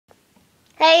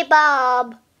Hey,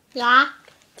 Bob. Yeah?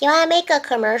 Do you want to make a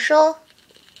commercial?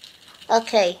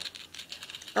 Okay.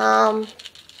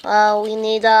 We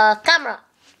need a camera.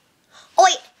 Oh,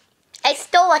 wait. I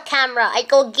stole a camera. I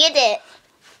go get it.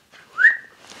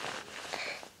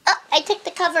 Oh, I took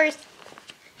the covers.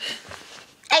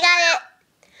 I got it.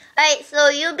 Alright, so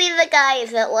you be the guy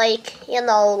that, like, you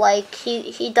know, like,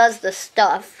 he does the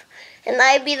stuff. And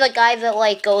I be the guy that,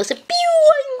 like, goes, pew,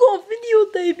 I'm gonna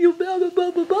videotape you, blah, blah,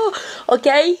 blah, blah, blah.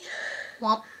 Okay?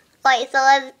 Well, Right, so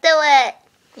let's do it.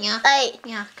 yeah. Right.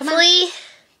 Yeah, come on. 3,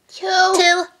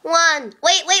 2, 1.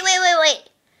 Wait.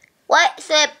 What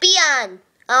should it be on?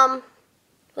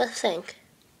 Let's think.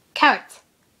 Carrots.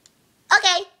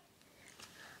 Okay.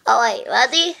 Alright,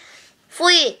 ready?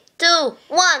 3, 2,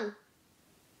 1.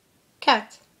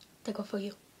 Carrots. They go for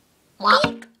you. Wow.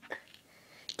 Beep.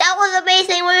 That was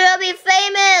amazing. We're gonna be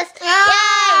famous. Yeah.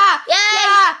 Yay! Yay!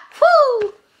 Yeah.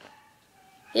 Woo.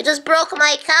 You just broke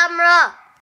my camera.